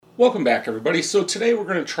Welcome back, everybody. So today we're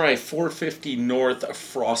going to try 450 North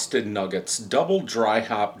Frosted Nuggets, double dry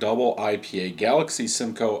hop, double IPA, Galaxy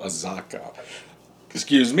Simcoe Azacca.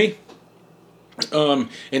 Excuse me.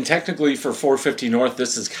 And technically for 450 North,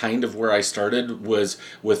 this is kind of where I started, was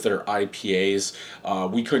with their IPAs.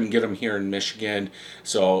 We couldn't get them here in Michigan,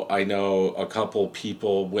 so I know a couple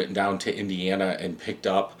people went down to Indiana and picked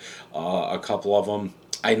up a couple of them.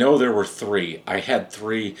 I know there were three. I had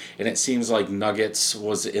three, and it seems like Nuggets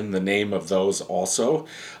was in the name of those also.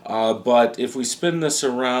 But if we spin this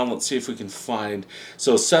around, let's see if we can find.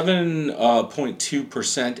 So 7.2%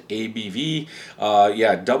 ABV.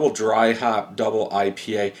 Yeah, double dry hop, double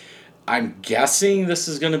IPA. I'm guessing this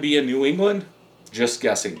is going to be a New England. Just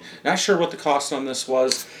guessing. Not sure what the cost on this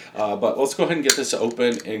was, but let's go ahead and get this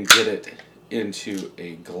open and get it into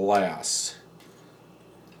a glass.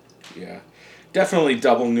 Yeah. Definitely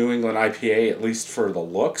double New England IPA, at least for the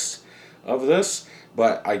looks of this.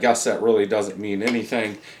 But I guess that really doesn't mean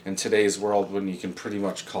anything in today's world when you can pretty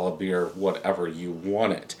much call a beer whatever you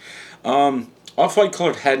want it. Off-white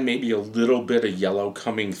colored head, maybe a little bit of yellow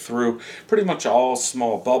coming through. Pretty much all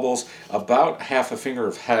small bubbles. About half a finger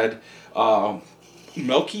of head.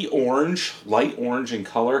 Milky orange, light orange in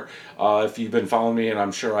color. If you've been following me, and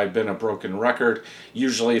I'm sure I've been a broken record,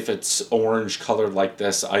 usually if it's orange colored like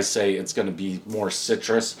this, I say it's going to be more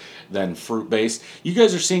citrus than fruit based. You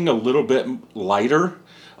guys are seeing a little bit lighter,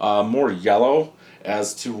 more yellow,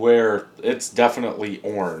 as to where it's definitely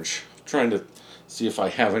orange. I'm trying to see if I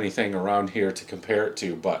have anything around here to compare it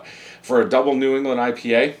to, but for a double New England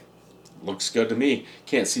IPA, looks good to me.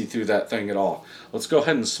 Can't see through that thing at all. Let's go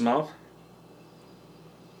ahead and smell.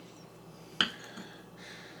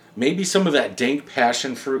 Maybe some of that dank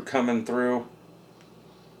passion fruit coming through.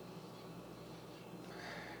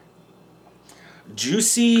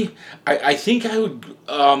 Juicy. I think I would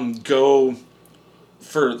go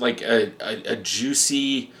for like a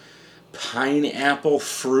juicy pineapple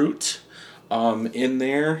fruit in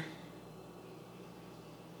there.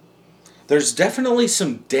 There's definitely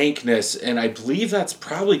some dankness, and I believe that's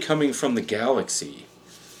probably coming from the Galaxy.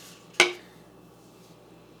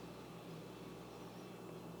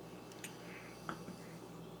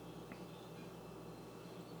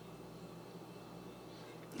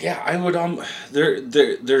 Yeah, I would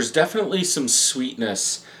there's definitely some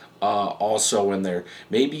sweetness also in there.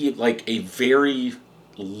 Maybe like a very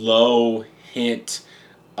low hint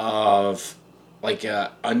of like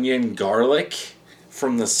a onion garlic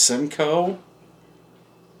from the Simcoe.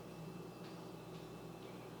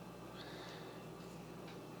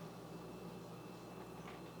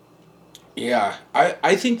 Yeah,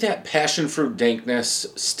 I think that passion fruit dankness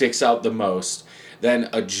sticks out the most. Then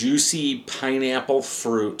a juicy pineapple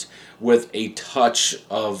fruit with a touch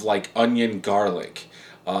of like onion garlic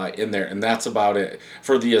in there, and that's about it.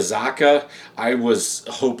 For the Azacca, I was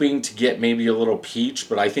hoping to get maybe a little peach,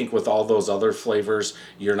 but I think with all those other flavors,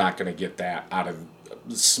 you're not going to get that out of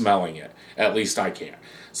smelling it. At least I can't.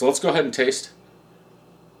 So let's go ahead and taste.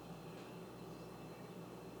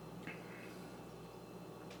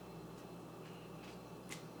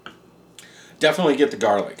 Definitely get the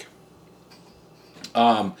garlic.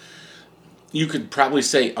 You could probably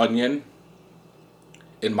say onion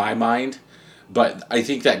in my mind, but I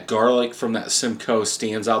think that garlic from that Simcoe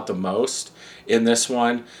stands out the most in this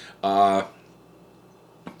one. I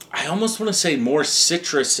almost want to say more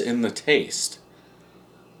citrus in the taste.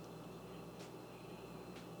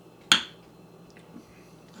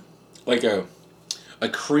 Like a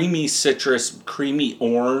creamy citrus, creamy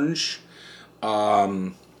orange,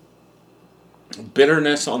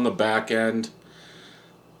 bitterness on the back end.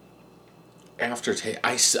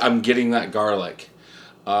 Aftertaste, I'm getting that garlic.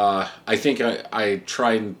 I think I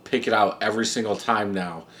try and pick it out every single time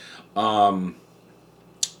now.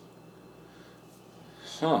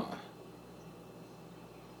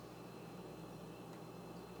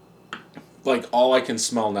 Like all I can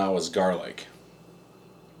smell now is garlic.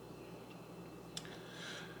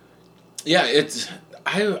 Yeah, it's.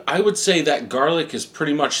 I would say that garlic is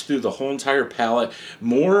pretty much through the whole entire palate.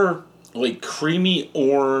 More like creamy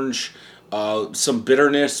orange. Some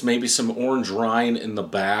bitterness, maybe some orange rind in the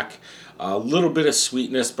back, a little bit of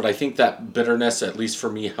sweetness, but I think that bitterness, at least for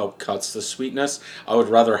me, help cuts the sweetness. I would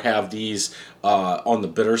rather have these on the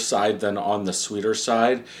bitter side than on the sweeter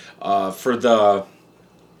side. For the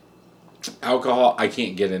alcohol, I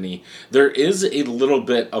can't get any. There is a little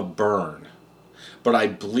bit of burn, but I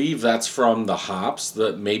believe that's from the hops,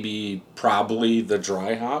 probably the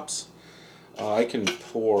dry hops. I can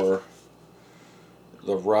pour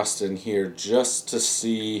the rust in here just to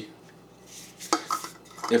see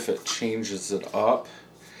if it changes it up.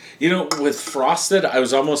 With frosted, I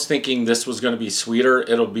was almost thinking this was going to be sweeter.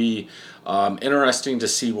 It'll be interesting to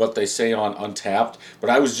see what they say on Untapped.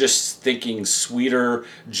 But I was just thinking sweeter,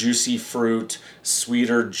 juicy fruit,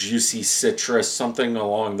 sweeter, juicy citrus, something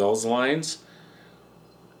along those lines.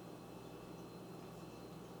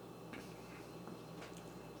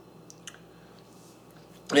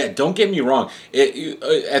 Yeah, don't get me wrong.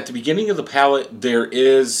 At the beginning of the palate, there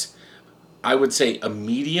is, I would say, a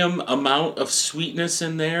medium amount of sweetness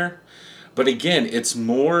in there. But again, it's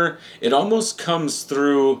more, it almost comes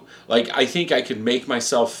through, like, I think I could make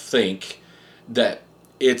myself think that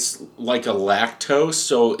it's like a lactose,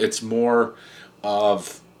 so it's more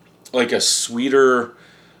of like a sweeter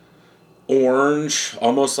orange,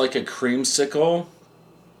 almost like a creamsicle.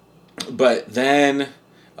 But then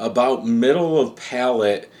about middle of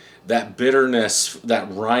palate, that bitterness,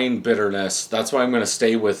 that rind bitterness, that's why I'm going to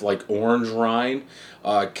stay with like orange rind,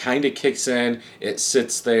 kind of kicks in. It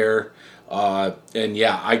sits there. And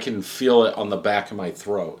yeah, I can feel it on the back of my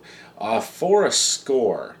throat. For a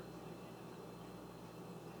score,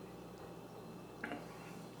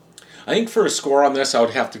 I think for a score on this, I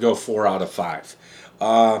would have to go 4 out of 5.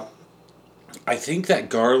 I think that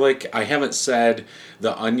garlic, I haven't said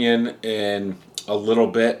the onion in a little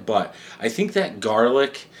bit, but I think that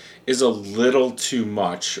garlic is a little too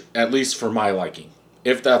much, at least for my liking,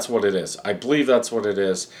 if that's what it is. I believe that's what it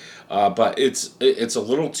is, but it's a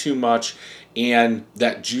little too much, and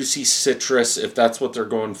that juicy citrus, if that's what they're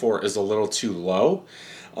going for, is a little too low.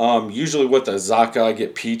 Usually with the Azacca, I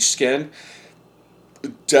get peach skin.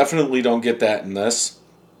 Definitely don't get that in this,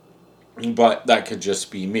 but that could just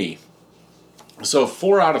be me. So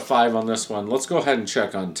 4 out of 5 on this one. Let's go ahead and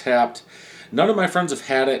check Untapped. None of my friends have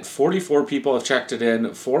had it. 44 people have checked it in.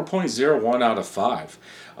 4.01 out of 5.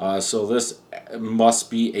 So this must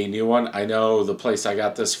be a new one. I know the place I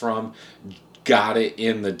got this from got it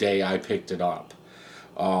in the day I picked it up.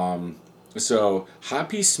 So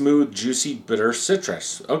hoppy, smooth, juicy, bitter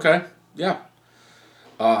citrus. Okay, yeah.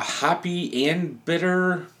 Hoppy and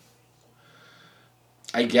bitter.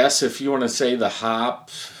 I guess if you want to say the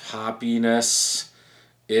hoppiness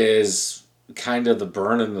is kind of the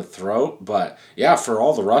burn in the throat, but yeah, for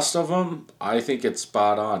all the rest of them, I think it's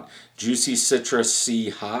spot on. Juicy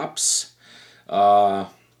citrusy hops. Yeah,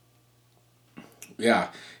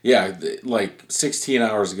 like 16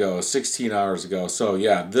 hours ago. So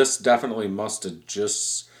yeah, this definitely must have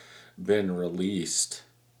just been released.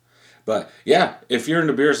 But yeah, if you're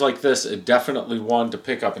into beers like this, it definitely one to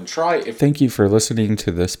pick up and try. Thank you for listening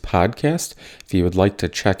to this podcast. If you would like to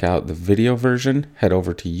check out the video version, head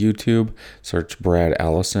over to YouTube, search Brad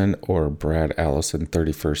Allison or Brad Allison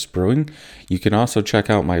 31st Brewing. You can also check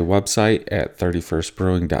out my website at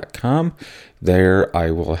 31stbrewing.com. There I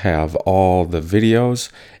will have all the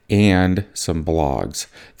videos and some blogs.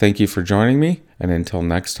 Thank you for joining me, and until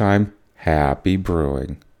next time, happy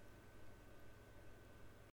brewing.